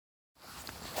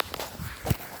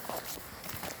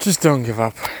Just don't give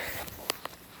up.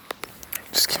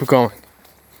 Just keep going.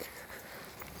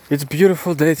 It's a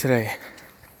beautiful day today,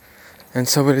 and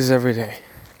so it is every day.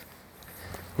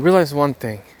 Realize one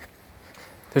thing.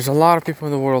 There's a lot of people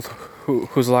in the world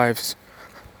whose lives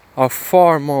are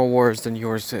far more worse than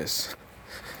yours is.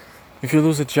 If you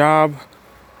lose a job,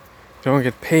 you don't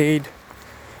get paid,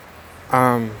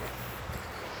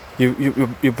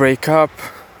 you break up,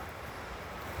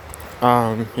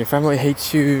 your family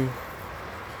hates you.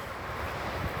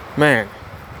 Man,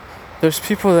 there's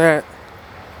people that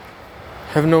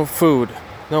have no food,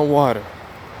 no water,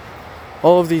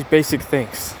 all of these basic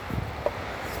things,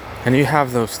 and you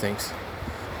have those things.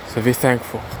 So be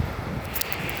thankful.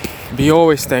 Be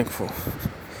always thankful.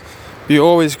 Be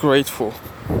always grateful.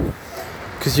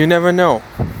 Because you never know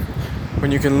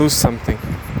when you can lose something.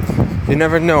 You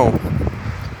never know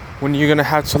when you're gonna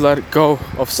have to let go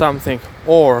of something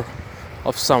or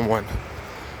of someone.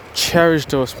 Cherish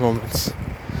those moments.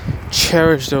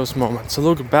 Cherish those moments.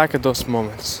 Look back at those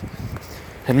moments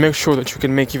and make sure that you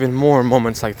can make even more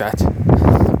moments like that.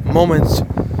 Moments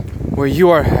where you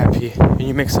are happy and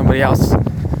you make somebody else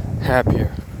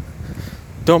happier.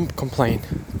 Don't complain.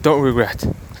 Don't regret.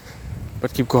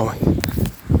 But keep going.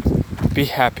 Be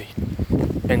happy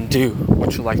and do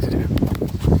what you like to do.